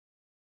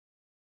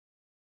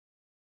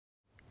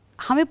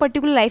हमें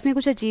particular life में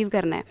कुछ अचीव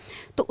करना है,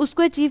 तो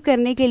उसको अचीव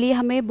करने के लिए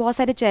हमें बहुत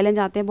सारे चैलेंज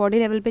आते हैं, बॉडी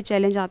लेवल पे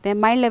चैलेंज आते हैं,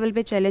 माइंड लेवल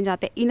पे चैलेंज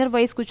आते हैं, इनर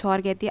वॉइस कुछ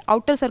और कहती है,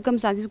 आउटर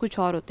सर्कमस्टांसेस कुछ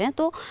और होते हैं।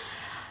 तो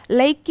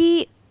लाइक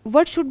कि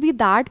what should be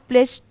that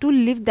place to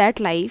live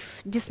that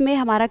life, जिसमें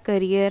हमारा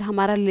करियर,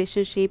 हमारा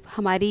रिलेशनशिप,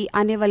 हमारी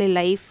आने वाली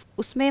लाइफ,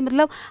 उसमें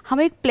मतलब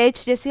हमें एक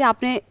प्लेज, जैसे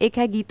आपने एक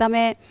है गीता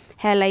में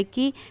है लाइक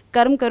कि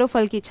कर्म करो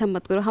फल की इच्छा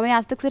मत करो, हमें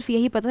आज तक सिर्फ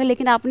यही पता था,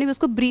 लेकिन आपने भी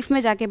उसको ब्रीफ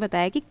में जाके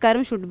बताया कि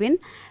कर्म should be in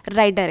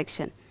right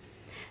direction.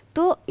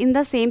 तो in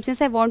the same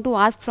sense I want to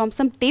ask from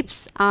some tips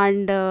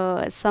and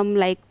some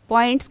like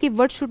points कि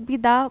what should be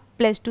the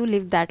place to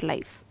live that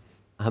life.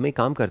 हम एक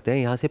काम करते हैं,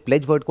 यहाँ से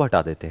प्लेज वर्ड को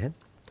हटा देते हैं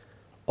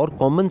और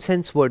कॉमन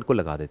सेंस वर्ड को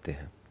लगा देते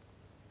हैं।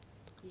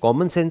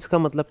 कॉमन सेंस का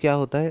मतलब क्या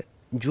होता है?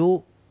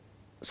 जो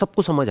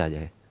सबको समझ आ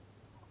जाए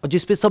और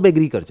जिस पे सब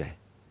एग्री कर जाए,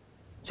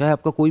 चाहे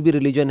आपका कोई भी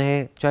रिलीजन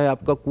है, चाहे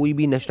आपका कोई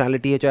भी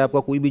नेशनैलिटी है, चाहे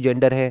आपका कोई भी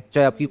जेंडर है,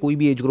 चाहे आपकी कोई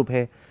भी एज ग्रुप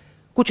है।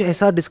 कुछ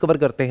ऐसा डिस्कवर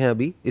करते हैं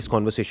अभी इस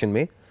कॉन्वर्सेशन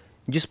में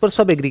जिस पर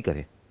सब एग्री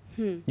करें,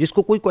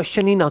 जिसको कोई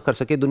क्वेश्चन ही ना कर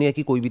सके दुनिया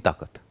की कोई भी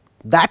ताकत।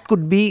 That could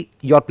be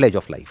your pledge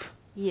of life.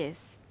 Yes,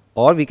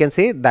 और we can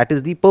say that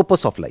is the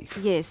purpose of life.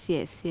 Yes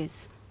yes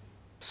yes.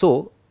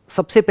 सो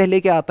सबसे पहले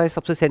क्या आता है,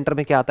 सबसे सेंटर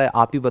में क्या आता है,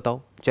 आप ही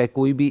बताओ। चाहे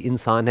कोई भी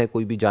इंसान है,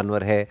 कोई भी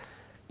जानवर है,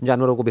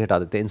 जानवरों को भी हटा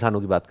देते हैं,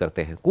 इंसानों की बात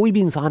करते हैं। कोई भी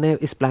इंसान है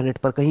इस प्लैनेट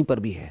पर कहीं पर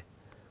भी है,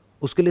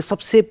 उसके लिए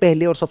सबसे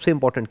पहले और सबसे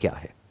इंपॉर्टेंट क्या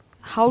है?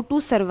 How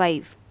to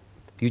survive.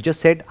 You just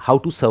said how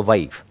to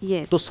survive.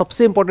 Yes. तो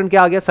सबसे इंपॉर्टेंट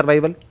क्या आ गया?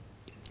 सर्वाइवल।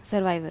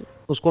 सर्वाइवल।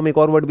 उसको हम एक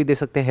और वर्ड भी दे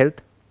सकते हैं,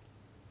 हेल्थ।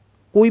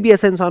 कोई भी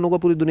ऐसा इंसान होगा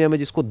पूरी दुनिया में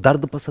जिसको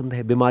दर्द पसंद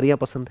है, बीमारियां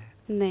पसंद है?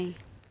 नहीं।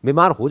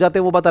 बीमार हो जाते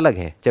हैं वो बात अलग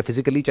है, चाहे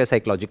फिजिकली चाहे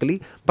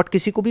साइकोलॉजिकली, बट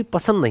किसी को भी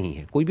पसंद नहीं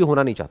है, कोई भी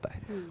होना नहीं चाहता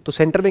है। तो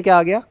सेंटर में क्या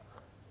आ गया?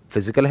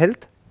 Physical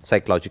health,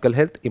 psychological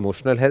health,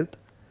 emotional health,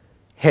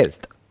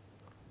 health.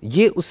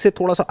 ये उससे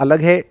थोड़ा सा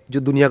अलग है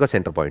जो दुनिया का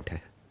सेंटर पॉइंट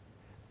है।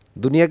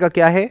 दुनिया का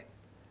क्या है?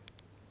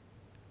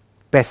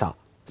 पैसा,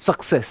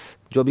 सक्सेस,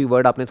 जो भी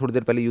वर्ड आपने थोड़ी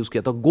देर पहले यूज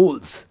किया था,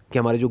 गोल्स, कि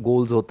हमारे जो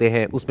गोल्स होते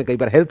हैं उसमें कई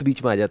बार हेल्थ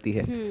बीच में आ जाती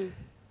है।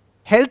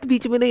 हेल्थ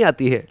बीच में नहीं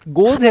आती है,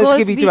 गोल्स हेल्थ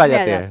के बीच में आ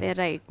जाते हैं।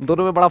 राइट।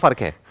 दोनों में बड़ा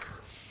फर्क है।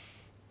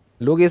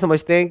 लोग ये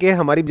समझते हैं कि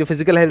हमारी जो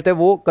फिजिकल हेल्थ है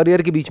वो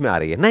करियर के बीच में आ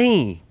रही है।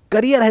 नहीं,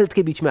 करियर हेल्थ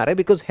के बीच में आ रहा है,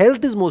 because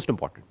health is most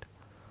important.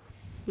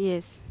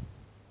 Yes.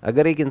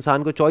 अगर एक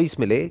इंसान को चॉइस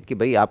मिले कि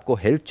भाई आपको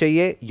हेल्थ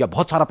चाहिए या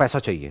बहुत सारा पैसा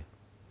चाहिए,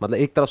 मतलब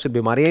एक तरफ से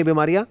बीमारियां ही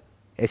बीमारियां,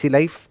 ऐसी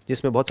लाइफ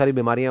जिसमें बहुत सारी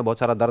बीमारियां, बहुत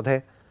सारा दर्द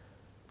है,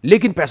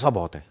 लेकिन पैसा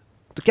बहुत है,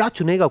 तो क्या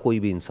चुनेगा कोई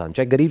भी इंसान,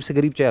 चाहे गरीब से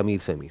गरीब, चाहे अमीर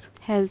से अमीर?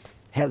 हेल्थ।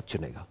 हेल्थ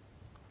चुनेगा।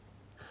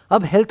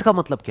 अब हेल्थ का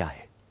मतलब क्या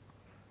है?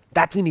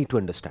 That we need to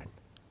understand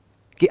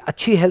कि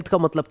अच्छी हेल्थ का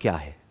मतलब क्या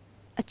है।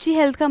 अच्छी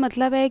हेल्थ का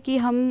मतलब है कि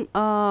हम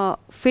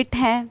फिट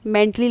हैं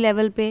मेंटली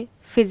लेवल पे,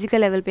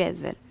 फिजिकल लेवल पे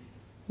as well,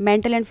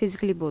 mental and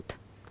physically both.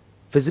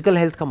 Physical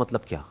health का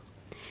मतलब क्या?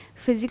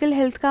 फिजिकल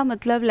हेल्थ का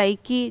मतलब लाइक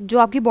कि जो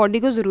आपकी बॉडी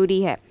को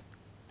ज़रूरी है।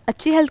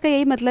 अच्छी हेल्थ का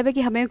यही मतलब है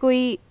कि हमें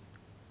कोई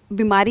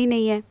बीमारी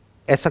नहीं है।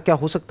 ऐसा क्या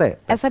हो सकता है?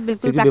 ऐसा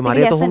बिल्कुल क्योंकि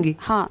बीमारियां तो होंगी।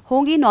 हाँ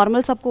होंगी,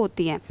 नॉर्मल सबको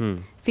होती हैं।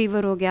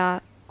 फीवर हो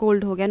गया,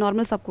 कोल्ड हो गया,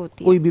 नॉर्मल सबको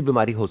होती है। कोई भी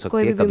बीमारी हो सकती है,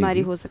 कोई भी कभी बीमारी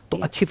भी हो सकती है। तो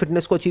अच्छी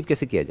फिटनेस को अचीव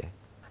कैसे किया जाए?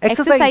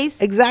 Exercise,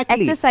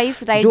 exactly, exercise,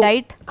 right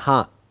diet.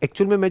 हाँ,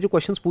 एक्चुअल में मैं जो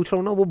क्वेश्चंस पूछ रहा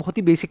हूँ ना वो बहुत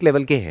ही बेसिक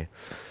लेवल के हैं।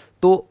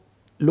 तो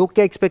लोग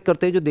क्या एक्सपेक्ट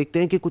करते हैं, जो देखते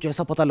हैं कि कुछ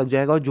ऐसा पता लग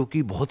जाएगा जो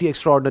कि बहुत ही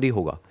एक्स्ट्रा ऑर्डिनरी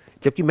होगा,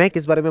 जबकि मैं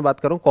किस बारे में बात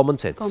कर रहा हूँ? Common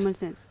sense. Common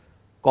sense.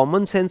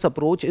 Common sense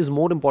approach is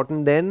more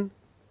important than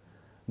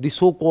the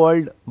so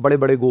called बड़े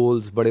बड़े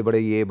गोल्स, बड़े बड़े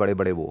ये, बड़े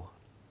बड़े वो।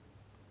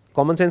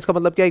 कॉमन सेंस का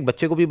मतलब क्या? एक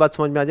बच्चे को भी बात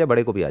समझ में आ जाए,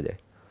 बड़े को भी आ जाए।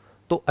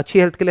 तो अच्छी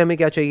हेल्थ के लिए हमें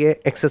क्या चाहिए?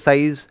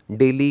 एक्सरसाइज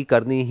डेली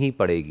करनी ही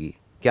पड़ेगी।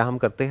 क्या हम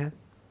करते हैं?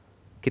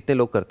 कितने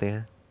लोग करते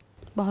हैं?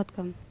 बहुत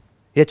कम।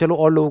 या चलो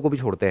और लोगों को भी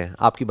छोड़ते हैं,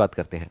 आपकी बात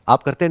करते हैं।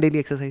 आप करते हैं डेली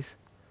एक्सरसाइज?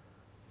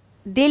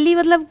 डेली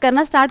मतलब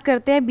करना स्टार्ट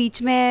करते हैं,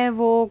 बीच में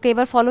वो कई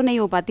बार फॉलो नहीं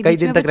हो पाती, कई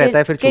दिन तक रहता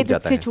है, फिर छूट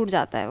जाता है। फिर छूट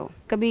जाता है। वो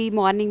कभी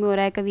मॉर्निंग में हो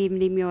रहा है, कभी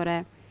इवनिंग में हो रहा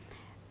है,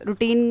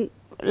 रूटीन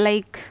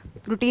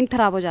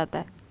खराब हो जाता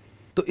है।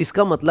 तो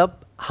इसका मतलब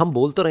हम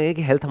बोल तो रहे हैं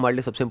कि हेल्थ हमारे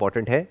लिए सबसे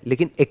इंपॉर्टेंट है,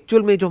 लेकिन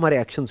एक्चुअल में जो हमारे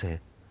एक्शंस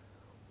हैं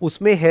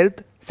उसमें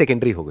हेल्थ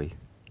सेकेंडरी हो गई।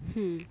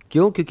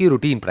 क्यों? क्योंकि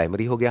रूटीन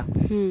प्राइमरी हो गया।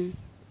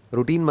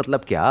 रूटीन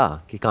मतलब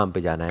क्या? कि काम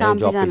पे जाना है,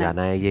 जॉब पे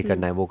जाना है, ये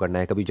करना है, वो करना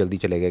है, कभी जल्दी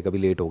चले गए, कभी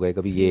लेट हो गए,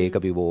 कभी ये,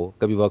 कभी वो,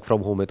 कभी वर्क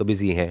फ्रॉम होम है तो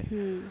बिजी है।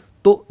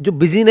 तो जो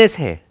बिजीनेस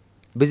है,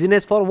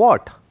 business for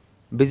what?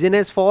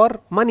 Business for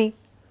money,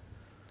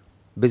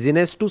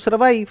 business to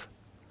survive.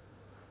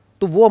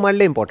 तो वो हमारे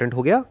लिए इंपॉर्टेंट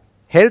हो गया,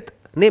 हेल्थ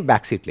ने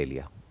बैक सीट ले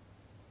लिया।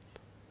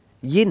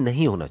 ये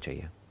नहीं होना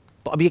चाहिए।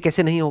 तो अब ये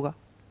कैसे नहीं होगा?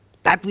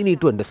 That we need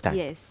to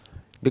understand.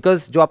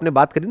 Because जो आपने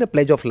बात करी ना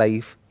प्लेज ऑफ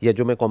लाइफ, या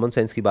जो मैं कॉमन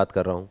सेंस की बात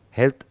कर रहा हूं,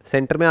 हेल्थ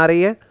सेंटर में आ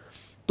रही है।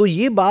 तो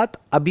ये बात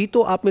अभी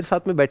तो आप मेरे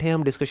साथ में बैठे हैं,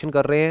 हम डिस्कशन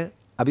कर रहे हैं,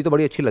 अभी तो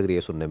बड़ी अच्छी लग रही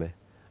है सुनने में।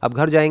 अब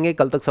घर जाएंगे,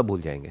 कल तक सब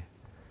भूल जाएंगे,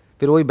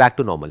 फिर वही बैक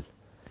टू नॉर्मल।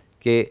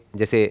 कि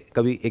जैसे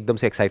कभी एकदम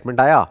से एक्साइटमेंट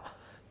आया,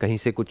 कहीं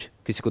से कुछ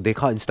किसी को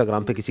देखा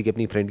इंस्टाग्राम पे, किसी की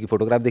अपनी फ्रेंड की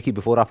फोटोग्राफ देखी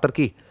बिफोर आफ्टर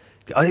की,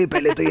 कि अरे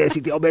पहले तो ये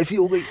ऐसी थी अब ऐसी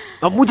हो गई,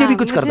 अब मुझे भी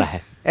कुछ करना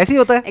है। ऐसे ही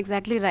होता है।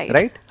 Exactly right.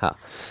 राइट। हाँ,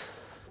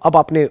 अब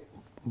आपने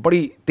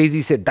बड़ी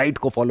तेज़ी से डाइट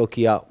को फॉलो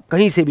किया,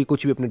 कहीं से भी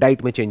कुछ भी अपने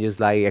डाइट में चेंजेस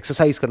लाए,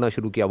 एक्सरसाइज करना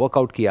शुरू किया,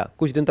 वर्कआउट किया,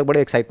 कुछ दिन तक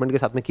बड़े एक्साइटमेंट के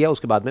साथ में किया,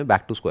 उसके बाद में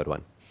बैक टू स्क्वायर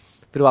वन,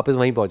 फिर वापस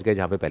वहीं पहुंच गए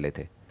जहाँ पे पहले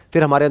थे।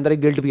 फिर हमारे अंदर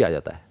एक गिल्ट भी आ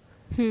जाता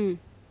है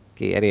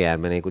कि अरे यार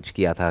मैंने कुछ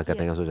किया था,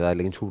 करने का सोचा था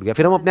लेकिन छूट गया।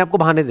 फिर हम अपने आप को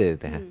बहाने दे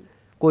देते हैं,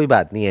 कोई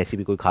बात नहीं, ऐसी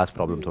भी कोई खास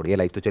प्रॉब्लम थोड़ी है,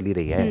 लाइफ तो चली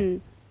रही है।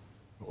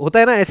 होता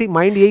है ना, ऐसी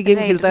माइंड यही गेम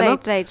खेलता है ना।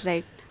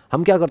 राइट।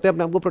 हम क्या करते हैं,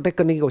 अपने आप को प्रोटेक्ट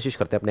करने की कोशिश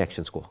करते हैं अपने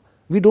एक्शंस को।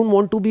 We don't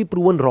want to be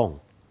proven wrong,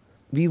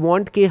 we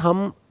want कि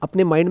हम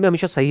अपने माइंड में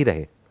हमेशा सही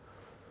रहे।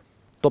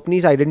 तो अपनी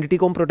इस आइडेंटिटी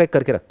को हम प्रोटेक्ट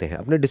करके रखते हैं,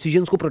 अपने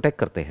डिसीजंस को प्रोटेक्ट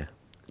करते हैं,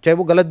 चाहे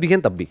वो गलत भी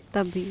हैं तब भी।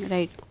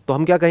 राइट। तो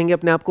हम क्या कहेंगे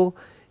अपने आप को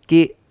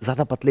कि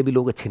ज़्यादा पतले भी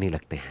लोग अच्छे नहीं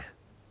लगते हैं,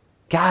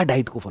 क्या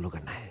डाइट को फॉलो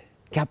करना है,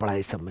 क्या पड़ा है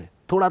इस सब में,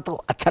 थोड़ा तो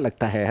अच्छा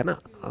लगता है ना।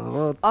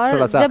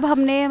 और जब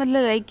हमने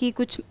मतलब लाइक कि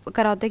कुछ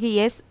करा होता है कि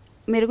यस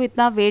मेरे को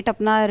इतना वेट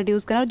अपना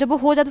रिड्यूस करना, जब वो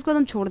हो जाता है उसके बाद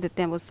हम छोड़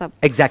देते हैं वो सब।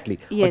 एग्जैक्टली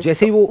और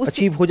जैसे ही वो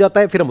अचीव हो जाता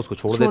है फिर हम उसको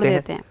छोड़ देते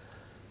हैं।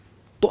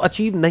 तो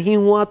अचीव नहीं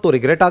हुआ तो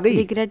रिग्रेट आ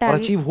गई, और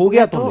अचीव हो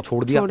गया तो हमने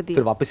छोड़ दिया,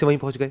 फिर वापस से वहीं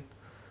पहुंच गए।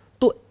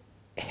 तो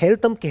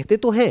हेल्थ हम कहते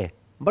तो हैं,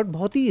 बट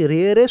बहुत ही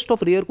रेयरेस्ट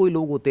ऑफ रेयर कोई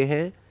लोग होते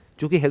हैं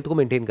जो कि हेल्थ को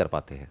मेंटेन कर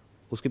पाते हैं।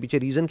 उसके पीछे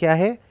रीजन क्या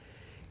है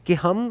कि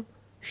हम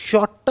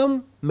शॉर्ट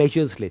टर्म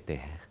मेजर्स लेते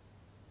हैं।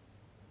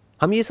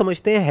 हम ये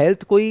समझते हैं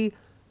हेल्थ कोई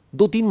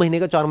 2-3 महीने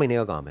का, 4 महीने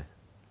का काम है,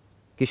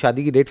 कि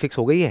शादी की डेट फिक्स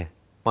हो गई है,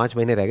 5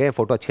 महीने रह गए,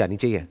 फोटो अच्छी आनी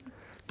चाहिए,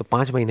 तो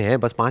 5 महीने हैं,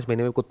 बस 5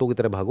 महीने में कुत्तों की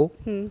तरह भागो,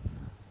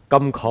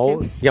 कम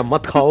खाओ या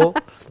मत खाओ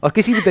और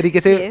किसी भी तरीके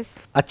से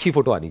अच्छी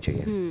फोटो आनी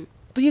चाहिए।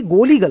 तो ये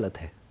गोल ही गलत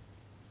है।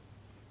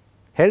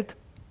 हेल्थ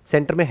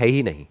सेंटर में है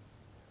ही नहीं,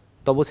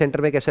 तो वो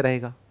सेंटर में कैसे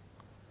रहेगा?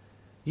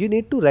 You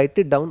need to write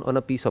it down on a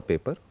piece of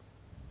paper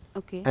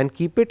and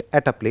keep it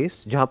at a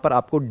place जहां पर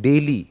आपको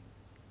डेली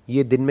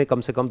ये दिन में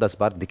कम से कम 10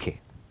 बार दिखे।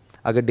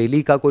 अगर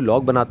डेली का कोई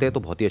लॉग बनाते हैं तो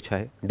बहुत ही अच्छा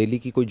है, डेली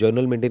की कोई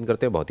जर्नल मेंटेन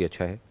करते हैं बहुत ही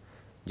अच्छा है।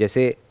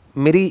 जैसे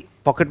मेरी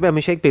पॉकेट में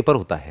हमेशा एक पेपर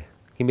होता है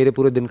कि मेरे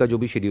पूरे दिन का जो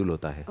भी शेड्यूल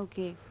होता है,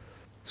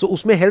 सो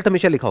उसमें हेल्थ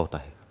हमेशा लिखा होता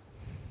है,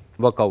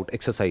 workout,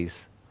 exercise,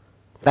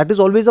 that is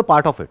always a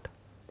part of it.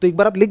 तो एक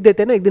बार आप लिख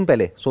देते हैं ना एक दिन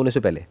पहले, सोने से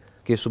पहले,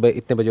 कि सुबह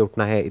इतने बजे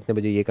उठना है, इतने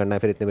बजे ये करना है,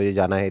 फिर इतने बजे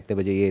जाना है, इतने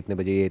बजे ये, इतने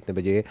बजे ये, इतने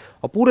बजे ये,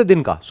 और पूरे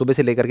दिन का सुबह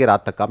से लेकर के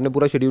रात तक का आपने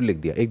पूरा शेड्यूल लिख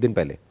दिया एक दिन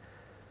पहले।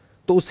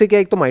 तो उससे क्या,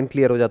 एक तो माइंड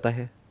क्लियर हो जाता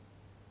है,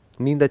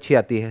 नींद अच्छी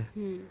आती है,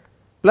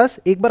 प्लस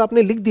एक बार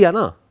आपने लिख दिया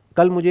ना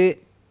कल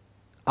मुझे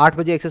 8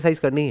 बजे एक्सरसाइज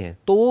करनी है,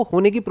 तो वो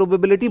होने की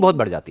प्रोबेबिलिटी बहुत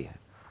बढ़ जाती है।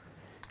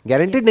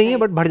 गारंटीड नहीं है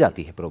बट बढ़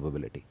जाती है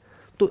प्रोबेबिलिटी।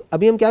 तो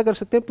अभी हम क्या कर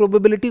सकते हैं,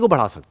 प्रोबेबिलिटी को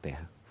बढ़ा सकते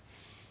हैं,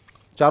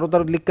 चारों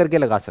तरफ लिख करके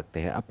लगा सकते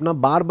हैं, अपना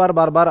बार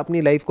बार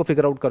अपनी लाइफ को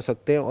फिगर आउट कर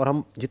सकते हैं। और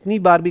हम जितनी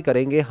बार भी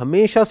करेंगे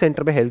हमेशा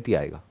सेंटर पे हेल्थ ही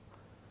आएगा।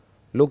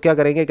 लोग क्या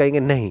करेंगे, कहेंगे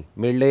नहीं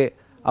मेरे लिए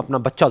अपना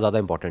बच्चा ज़्यादा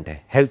इंपॉर्टेंट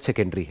है, हेल्थ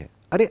सेकेंडरी है।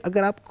 अरे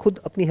अगर आप खुद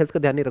अपनी हेल्थ का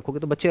ध्यान नहीं रखोगे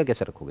तो बच्चे का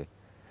कैसे रखोगे,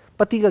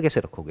 पति का कैसे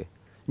रखोगे,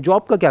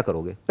 जॉब का क्या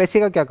करोगे, पैसे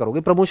का क्या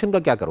करोगे, प्रमोशन का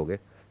क्या करोगे,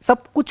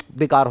 सब कुछ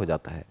बेकार हो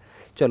जाता है।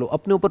 चलो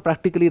अपने ऊपर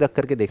प्रैक्टिकली रख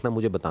करके देखना,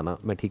 मुझे बताना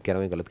मैं ठीक कह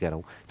रहा हूँ या गलत कह रहा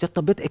हूँ। जब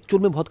तबीयत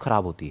एक्चुअल में बहुत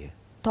खराब होती है,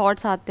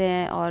 थॉट्स आते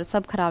हैं और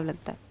सब खराब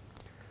लगता है,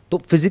 तो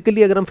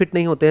फिजिकली अगर हम फिट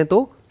नहीं होते हैं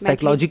तो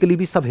साइकोलॉजिकली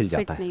भी सब हिल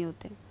जाता है, नहीं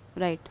होते।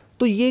 राइट।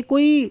 तो ये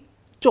कोई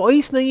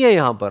चॉइस नहीं है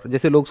यहाँ पर,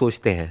 जैसे लोग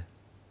सोचते हैं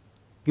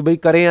कि भाई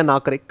करें या ना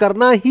करें,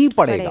 करना ही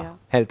पड़ेगा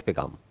हेल्थ पे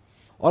काम।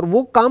 और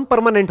वो काम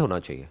परमानेंट होना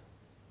चाहिए,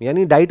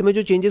 यानी डाइट में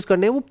जो चेंजेस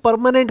करने हैं वो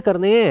परमानेंट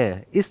करने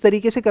हैं, इस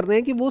तरीके से करने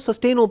हैं कि वो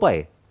सस्टेन हो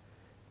पाए।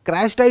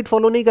 क्रैश डाइट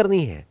फॉलो नहीं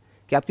करनी है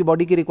कि आपकी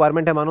बॉडी की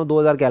रिक्वायरमेंट है मानो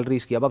 2000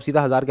 कैलोरीज की, अब आप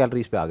सीधा 1000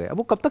 कैलोरीज पे आ गए, अब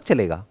वो कब तक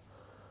चलेगा?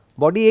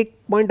 बॉडी एक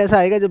पॉइंट ऐसा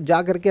आएगा जब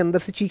जा करके अंदर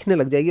से चीखने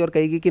लग जाएगी और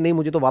कहेगी कि नहीं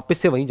मुझे तो वापस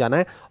से वहीं जाना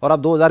है, और आप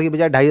 2000 की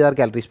बजाय 2500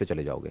 कैलोरीज पे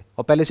चले जाओगे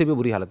और पहले से भी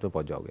बुरी हालत में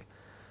पहुंच जाओगे।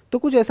 तो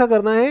कुछ ऐसा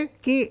करना है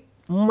कि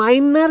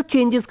माइनर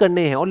चेंजेस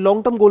करने हैं और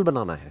लॉन्ग टर्म गोल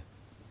बनाना है।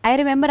 आई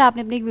रिमेंबर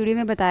आपने अपनी एक वीडियो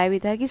में बताया भी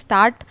था कि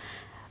start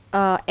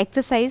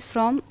exercise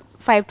from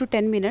 5 to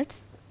 10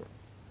 minutes,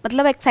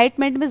 मतलब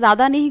एक्साइटमेंट में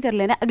ज़्यादा नहीं कर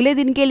लेना, अगले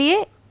दिन के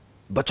लिए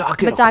बचा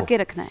के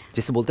रखना है।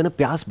 जैसे बोलते हैं ना,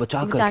 प्यास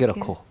बचा करके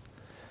रखो,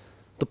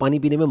 तो पानी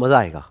पीने में मजा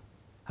आएगा।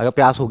 अगर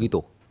प्यास होगी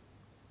तो,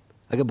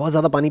 अगर बहुत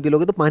ज़्यादा पानी पी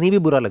लोगे तो पानी भी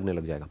बुरा लगने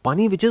लग जाएगा।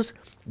 पानी which is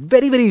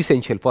very very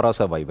essential for our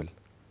survival,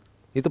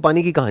 ये तो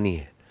पानी की कहानी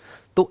है।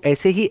 तो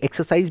ऐसे ही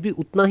एक्सरसाइज भी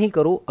उतना ही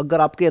करो,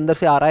 अगर आपके अंदर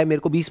से आ रहा है मेरे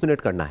को 20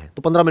 मिनट करना है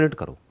तो 15 मिनट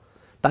करो,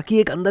 ताकि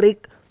एक अंदर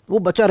एक वो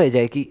बचा रह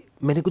जाए कि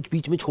मैंने कुछ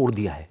बीच में छोड़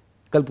दिया है,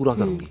 कल पूरा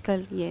करूंगी।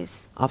 कल, यस।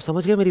 आप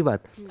समझ गए मेरी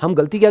बात? हम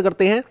गलती क्या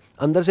करते हैं,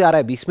 अंदर से आ रहा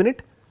है 20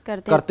 मिनट,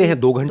 करते हैं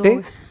 2 घंटे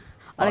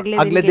और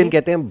अगले दिन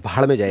कहते हैं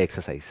भाड़ में जाए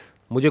एक्सरसाइज,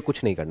 मुझे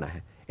कुछ नहीं करना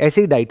है।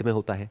 ऐसे ही डाइट में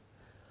होता है,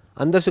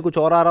 अंदर से कुछ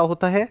और आ रहा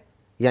होता है,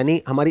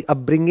 यानी हमारी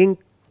अपब्रिंगिंग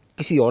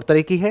किसी और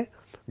तरह की है,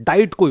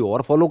 डाइट कोई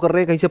और फॉलो कर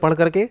रहे हैं कहीं से पढ़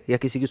करके या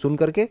किसी की सुन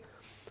करके,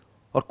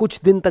 और कुछ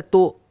दिन तक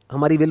तो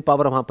हमारी विल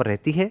पावर वहां पर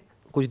रहती है,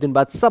 कुछ दिन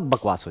बाद सब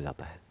बकवास हो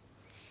जाता है।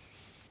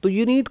 तो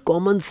यू नीड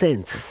कॉमन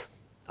सेंस।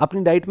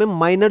 अपनी डाइट में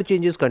माइनर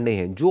चेंजेस करने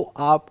हैं, जो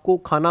आपको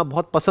खाना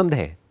बहुत पसंद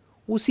है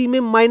उसी में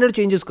माइनर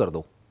चेंजेस कर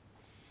दो।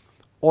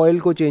 ऑयल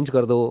को चेंज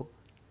कर दो,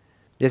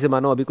 जैसे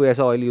मानो अभी कोई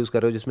ऐसा ऑयल यूज़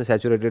कर रहे हो जिसमें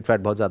सैचुरेटेड फैट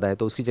बहुत ज़्यादा है,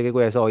 तो उसकी जगह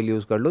कोई ऐसा ऑयल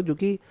यूज़ कर लो जो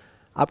कि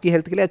आपकी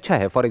हेल्थ के लिए अच्छा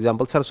है। फॉर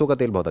एग्जांपल सरसों का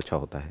तेल बहुत अच्छा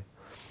होता है,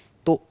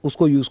 तो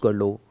उसको यूज़ कर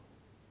लो।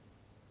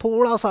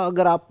 थोड़ा सा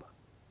अगर आप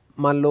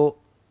मान लो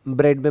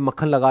ब्रेड में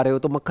मक्खन लगा रहे हो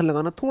तो मक्खन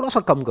लगाना थोड़ा सा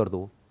कम कर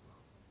दो।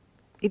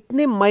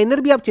 इतने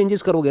माइनर भी आप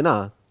चेंजेस करोगे ना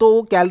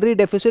तो कैलोरी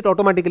डेफिसिट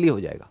ऑटोमेटिकली हो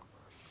जाएगा।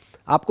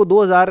 आपको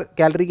 2000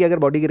 कैलोरी की अगर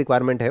बॉडी की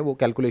रिक्वायरमेंट है, वो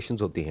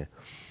कैलकुलेशंस होती हैं,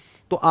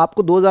 तो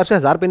आपको 2000 से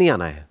 1000 पे नहीं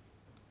आना है,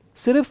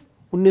 सिर्फ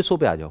 1900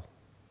 पे आ जाओ,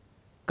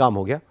 काम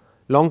हो गया।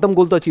 लॉन्ग टर्म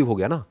गोल तो अचीव हो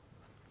गया ना।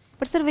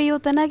 पर सर वही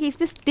होता है ना कि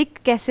इसमें स्टिक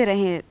कैसे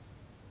रहें?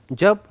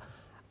 जब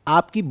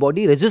आपकी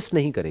बॉडी रेजिस्ट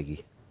नहीं करेगी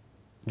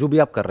जो भी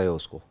आप कर रहे हो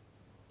उसको,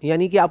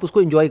 यानी कि आप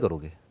उसको इंजॉय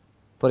करोगे।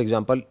 For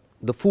example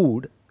the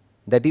food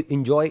that you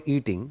enjoy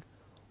eating,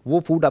 वो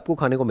फूड आपको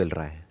खाने को मिल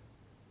रहा है,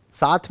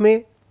 साथ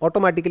में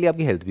ऑटोमेटिकली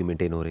आपकी हेल्थ भी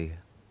मेंटेन हो रही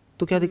है,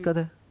 तो क्या दिक्कत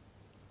है?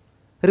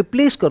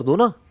 रिप्लेस कर दो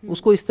ना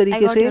उसको इस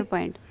तरीके से।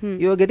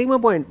 You are getting my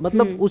point?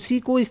 मतलब उसी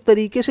को इस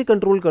तरीके से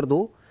कंट्रोल कर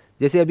दो,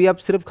 जैसे अभी आप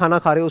सिर्फ खाना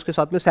खा रहे हो, उसके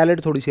साथ में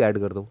सैलेड थोड़ी सी ऐड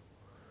कर दो।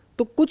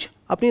 तो कुछ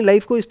अपनी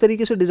लाइफ को इस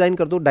तरीके से डिजाइन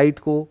कर दो, डाइट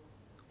को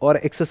और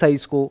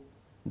एक्सरसाइज को,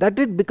 that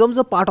it becomes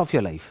a part of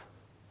your life.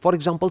 For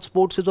example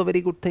sports is a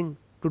very good thing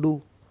to do.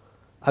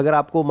 अगर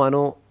आपको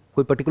मानो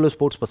कोई पर्टिकुलर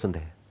स्पोर्ट्स पसंद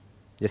है,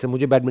 जैसे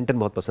मुझे बैडमिंटन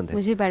बहुत पसंद है।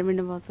 मुझे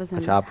बैडमिंटन बहुत पसंद है।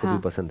 अच्छा, आपको भी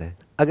पसंद है।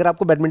 अगर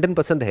आपको बैडमिंटन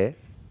पसंद है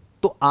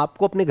तो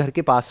आपको अपने घर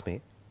के पास में,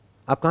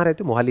 आप कहाँ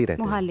रहते हो? मोहाली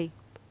रहते हो। मोहाली।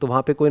 तो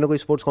वहाँ पे कोई ना कोई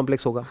स्पोर्ट्स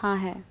कॉम्प्लेक्स होगा। हाँ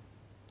है।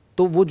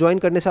 तो वो ज्वाइन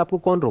करने से आपको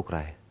कौन रोक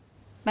रहा है?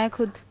 मैं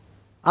खुद।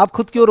 आप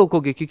खुद क्यों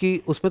रोकोगे?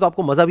 क्योंकि उसमें तो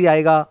आपको मज़ा भी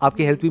आएगा,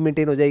 आपकी हेल्थ भी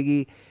मेंटेन हो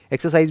जाएगी,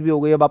 एक्सरसाइज भी हो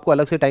गई। अब आपको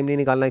अलग से टाइम नहीं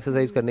निकालना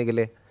एक्सरसाइज करने के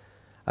लिए।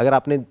 अगर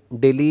आपने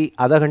डेली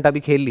आधा घंटा भी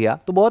खेल लिया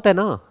तो बहुत है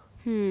ना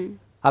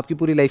आपकी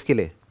पूरी लाइफ के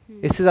लिए।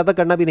 इससे ज़्यादा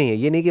करना भी नहीं है।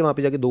 ये नहीं कि वहाँ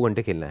पे जाके 2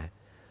 घंटे खेलना है,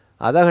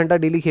 आधा घंटा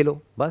डेली खेलो,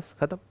 बस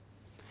खत्म।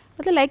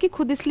 मतलब लाइक कि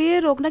खुद इसलिए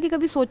रोकना कि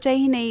कभी सोचा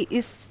ही नहीं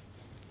इस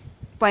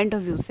पॉइंट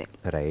ऑफ व्यू से।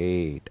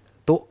 राइट।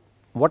 तो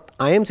what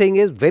I am saying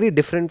is very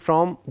different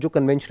from जो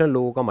कन्वेंशनल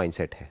लोगों का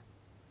माइंडसेट है।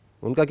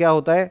 उनका क्या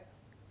होता है,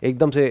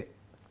 एकदम से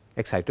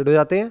एक्साइटेड हो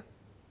जाते हैं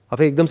और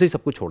फिर एकदम से ही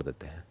सब कुछ छोड़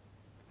देते हैं।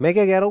 मैं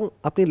क्या कह रहा हूँ,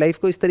 अपनी लाइफ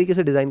को इस तरीके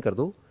से डिज़ाइन कर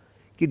दो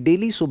कि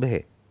डेली सुबह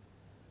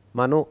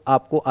मानो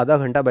आपको आधा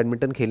घंटा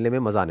बैडमिंटन खेलने में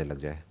मज़ा आने लग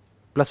जाए,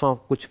 प्लस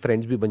वहाँ कुछ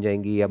फ्रेंड्स भी बन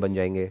जाएंगी या बन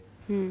जाएंगे,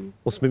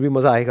 उसमें भी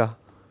मज़ा आएगा।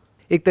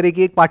 एक तरह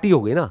की एक पार्टी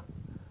हो गई ना।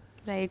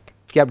 राइट।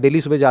 कि आप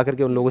डेली सुबह जा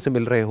करके उन लोगों से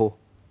मिल रहे हो,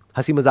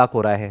 हंसी मजाक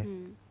हो रहा है,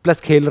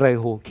 प्लस खेल रहे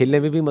हो, खेलने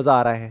में भी मज़ा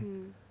आ रहा है,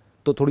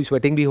 तो थोड़ी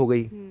स्वेटिंग भी हो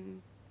गई,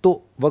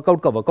 तो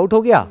वर्कआउट का वर्कआउट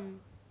हो गया,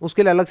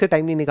 उसके लिए अलग से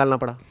टाइम नहीं निकालना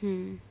पड़ा।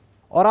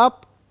 और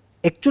आप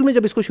एक्चुअल में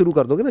जब इसको शुरू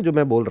कर दोगे ना, जो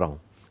मैं बोल रहा हूँ,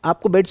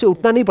 आपको बेड से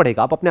उठना नहीं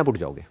पड़ेगा, आप अपने आप उठ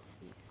जाओगे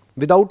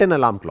विदाउट एन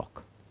अलार्म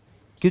क्लॉक,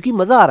 क्योंकि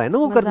मज़ा आ रहा है ना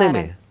वो करने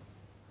में।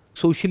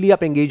 सोशली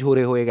आप एंगेज हो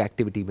रहे हो एक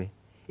एक्टिविटी में,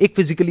 एक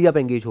फिजिकली आप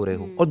एंगेज हो रहे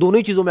हो, और दोनों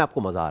ही चीज़ों में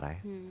आपको मज़ा आ रहा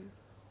है,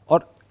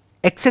 और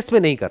एक्सेस में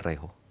नहीं कर रहे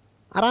हो,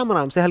 आराम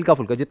आराम से हल्का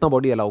फुल्का जितना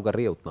बॉडी अलाउ कर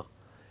रही है उतना।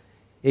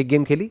 एक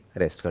गेम खेली,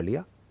 रेस्ट कर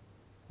लिया,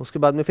 उसके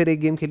बाद में फिर एक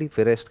गेम खेली,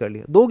 फिर रेस्ट कर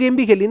लिया। 2 गेम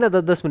भी खेली ना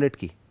 10-10 मिनट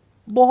की,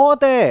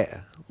 बहुत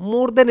है,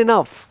 मोर देन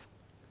इनफ।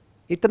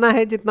 इतना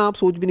है जितना आप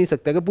सोच भी नहीं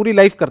सकते। अगर पूरी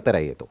लाइफ करते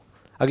रहिए तो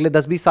अगले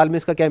 10-20 साल में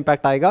इसका क्या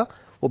इंपैक्ट आएगा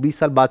वो 20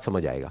 साल बाद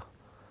समझ आएगा।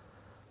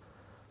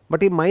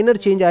 बट ये माइनर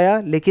चेंज आया,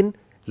 लेकिन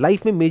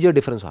लाइफ में मेजर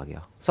डिफरेंस आ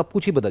गया, सब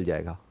कुछ ही बदल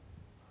जाएगा।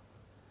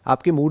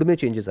 आपके मूड में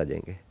चेंजेस आ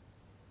जाएंगे,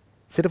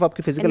 सिर्फ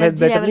आपकी फिजिकल हेल्थ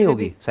बेटर नहीं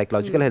होगी,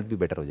 साइकोलॉजिकल हेल्थ भी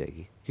बेटर हो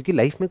जाएगी, क्योंकि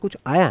लाइफ में कुछ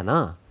आया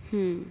ना।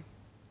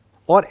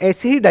 और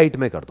ऐसे ही डाइट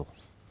में कर दो।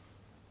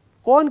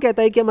 कौन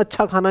कहता है कि हम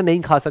अच्छा खाना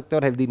नहीं खा सकते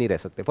और हेल्दी नहीं रह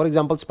सकते? फॉर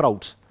एग्जांपल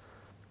स्प्राउट्स,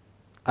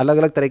 अलग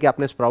अलग तरह के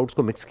आपने स्प्राउट्स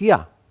को मिक्स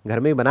किया, घर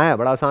में ही बनाया,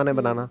 बड़ा आसान है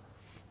बनाना,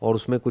 और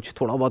उसमें कुछ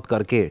थोड़ा बहुत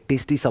करके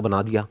टेस्टी सा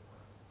बना दिया,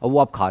 और वो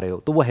आप खा रहे हो,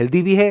 तो वो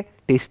हेल्दी भी है,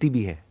 टेस्टी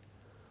भी है।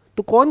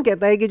 तो कौन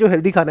कहता है कि जो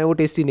हेल्दी खाना है वो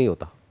टेस्टी नहीं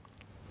होता?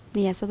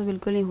 नहीं, ऐसा तो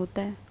बिल्कुल नहीं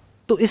होता है।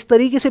 तो इस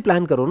तरीके से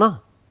प्लान करो ना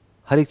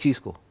हर एक चीज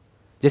को।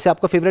 जैसे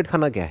आपका फेवरेट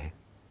खाना क्या है?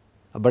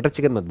 अब बटर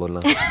चिकन मत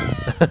बोलना।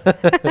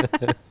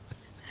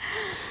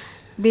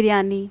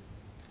 Biryani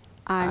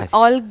and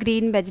all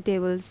green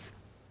vegetables.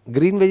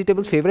 Green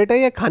vegetables favourite है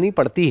या खानी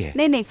पड़ती है?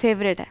 नहीं नहीं,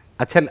 फेवरेट है।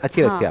 अच्छा,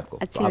 अच्छी लगती है आपको?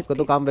 अच्छी तो आपका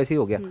तो काम वैसे ही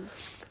हो गया।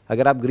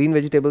 अगर आप ग्रीन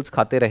वेजिटेबल्स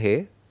खाते रहे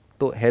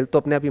तो हेल्थ तो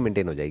अपने आप ही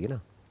मेंटेन हो जाएगी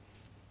ना।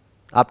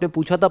 आपने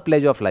पूछा था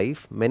प्लेज ऑफ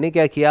लाइफ, मैंने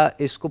क्या किया,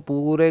 इसको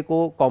पूरे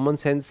को कॉमन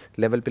सेंस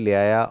लेवल पे ले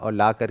आया और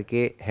ला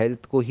करके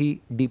हेल्थ को ही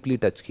डीपली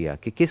टच किया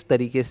कि किस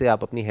तरीके से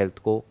आप अपनी हेल्थ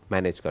को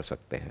मैनेज कर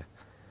सकते हैं।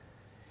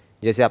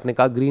 जैसे आपने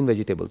कहा ग्रीन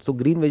वेजिटेबल्स, तो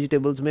ग्रीन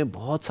वेजिटेबल्स में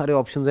बहुत सारे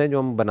ऑप्शंस हैं जो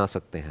हम बना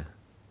सकते हैं।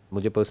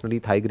 मुझे पर्सनली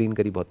थाई ग्रीन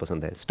करी बहुत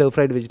पसंद है, स्टर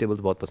फ्राइड वेजिटेबल्स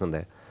बहुत पसंद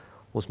है,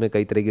 उसमें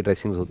कई तरह की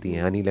ड्रेसिंग्स होती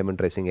हैं, हनी लेमन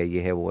ड्रेसिंग है,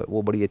 ये है वो है,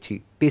 वो बड़ी अच्छी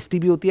टेस्टी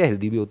भी होती है,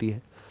 हेल्दी भी होती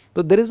है।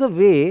 तो there is a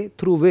way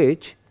through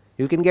which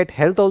you can get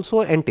health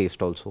also and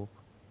taste also,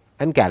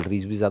 and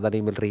calories भी ज़्यादा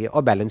नहीं मिल रही है,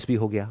 और बैलेंस भी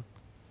हो गया।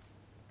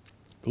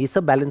 ये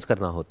सब बैलेंस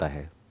करना होता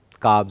है।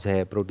 कार्ब्स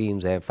है,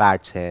 प्रोटीन्स है,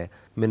 फैट्स है,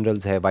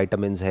 मिनरल्स है,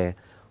 वाइटामिन्स है,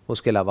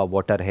 उसके अलावा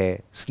वाटर है,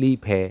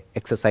 स्लीप है,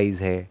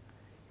 एक्सरसाइज है,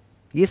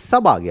 ये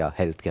सब आ गया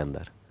हेल्थ के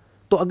अंदर।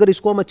 तो अगर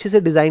इसको हम अच्छे से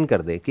डिज़ाइन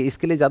कर दें कि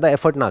इसके लिए ज़्यादा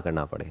एफर्ट ना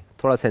करना पड़े,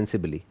 थोड़ा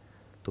सेंसिबली,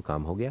 तो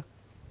काम हो गया।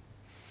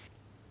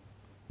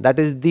 That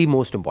is the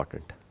most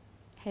important.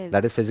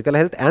 That is physical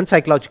health and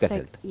psychological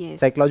health. yes.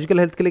 Psychological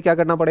health के लिए क्या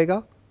करना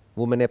पड़ेगा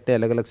वो मैंने अपने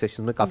अलग अलग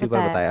सेशन में काफी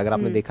बार बताया, अगर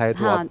आपने देखा है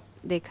तो हाँ, आप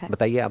देखा है।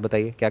 बताइए, आप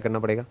बताइए क्या करना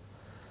पड़ेगा।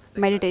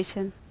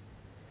 मेडिटेशन।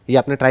 ये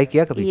आपने ट्राई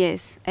किया कभी?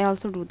 Yes, I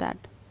also do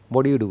that.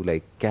 What do you do,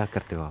 like क्या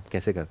करते हो आप,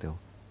 कैसे करते हो?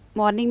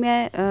 मॉर्निंग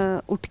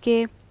में उठ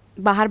के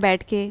बाहर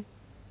बैठ के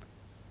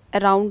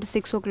अराउंड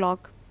 6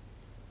 o'clock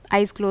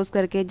आइज क्लोज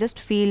करके जस्ट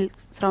फील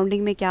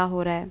सराउंडिंग में क्या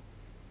हो रहा है,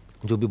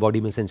 जो भी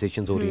बॉडी में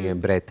सेंसेशंस हो रही हैं,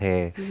 ब्रेथ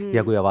है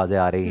या कोई आवाज़ें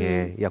आ रही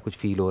हैं या कुछ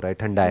फील हो रहा है,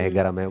 ठंडा है,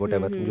 गर्म है,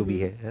 व्हाटएवर जो भी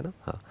है ना।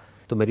 हाँ,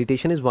 तो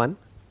meditation is one.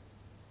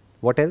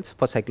 What else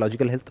for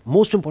psychological health?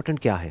 Most important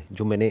क्या है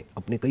जो मैंने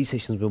अपने कई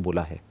सेशंस में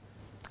बोला है?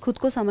 खुद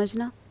को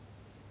समझना।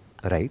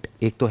 राइट,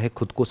 एक तो है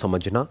खुद को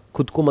समझना।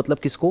 खुद को मतलब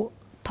किसको?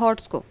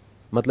 थॉट्स को।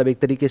 मतलब एक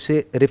तरीके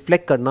से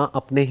रिफ्लेक्ट करना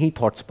अपने ही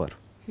थॉट्स पर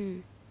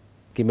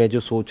कि मैं जो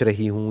सोच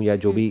रही हूँ या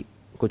जो भी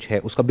कुछ है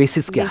उसका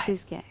बेसिस क्या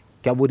है,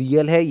 क्या वो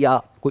रियल है या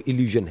कोई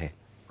इल्यूजन है।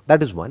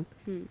 That is one.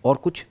 और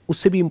कुछ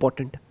उससे भी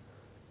इंपॉर्टेंट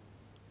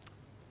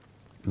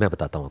मैं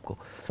बताता हूं आपको।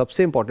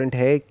 सबसे इंपॉर्टेंट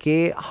है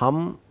कि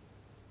हम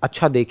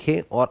अच्छा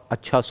देखें और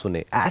अच्छा सुने,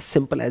 as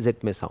simple as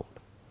it may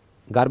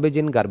sound. Garbage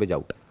in garbage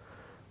out,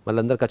 मतलब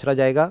अंदर कचरा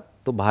जाएगा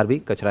तो बाहर भी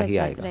कचरा ही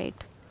आएगा।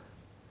 राइट।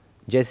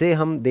 जैसे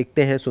हम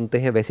देखते हैं सुनते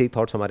हैं वैसे ही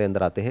थॉट्स हमारे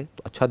अंदर आते हैं।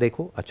 तो अच्छा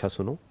देखो, अच्छा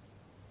सुनो,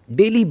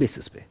 डेली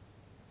बेसिस पे।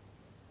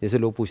 जैसे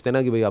लोग पूछते हैं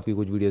ना कि भाई आपकी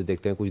कुछ वीडियोस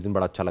देखते हैं, कुछ दिन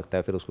बड़ा अच्छा लगता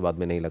है, फिर उसके बाद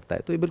में नहीं लगता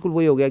है। तो ये बिल्कुल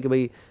वही हो गया कि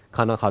भाई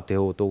खाना खाते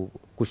हो तो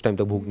कुछ टाइम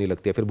तक भूख नहीं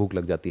लगती है, फिर भूख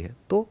लग जाती है।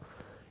 तो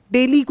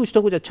डेली कुछ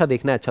ना कुछ अच्छा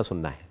देखना है, अच्छा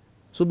सुनना है,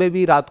 सुबह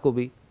भी रात को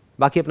भी।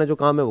 बाकी अपना जो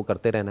काम है वो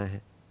करते रहना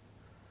है,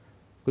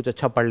 कुछ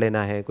अच्छा पढ़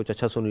लेना है, कुछ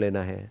अच्छा सुन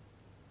लेना है।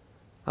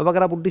 अब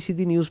अगर आप उल्टी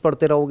सीधी न्यूज़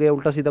पढ़ते रहोगे,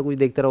 उल्टा सीधा कुछ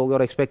देखते रहोगे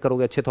और एक्सपेक्ट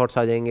करोगे अच्छे थॉट्स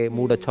आ जाएंगे,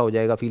 मूड अच्छा हो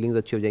जाएगा, फीलिंग्स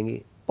अच्छी हो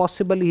जाएंगी,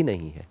 पॉसिबल ही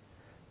नहीं है।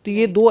 तो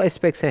ये दो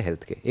एस्पेक्ट्स हैं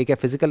हेल्थ के, एक है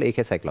फिजिकल, एक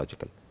है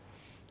साइकोलॉजिकल।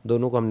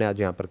 दोनों को हमने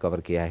आज यहाँ पर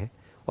कवर किया है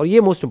और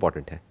ये मोस्ट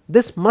इंपॉर्टेंट है।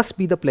 This must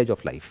be the pledge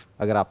of life,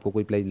 अगर आपको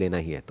कोई प्लेज लेना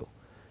ही है तो,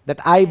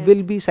 that I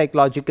will be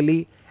psychologically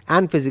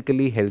and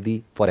physically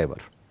healthy for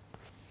ever.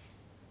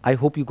 I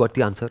hope you got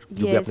the answer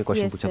जो भी आपने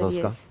क्वेश्चन पूछा था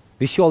उसका।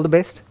 Wish you all the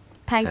best.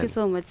 Thank you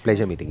so much.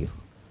 Pleasure meeting you.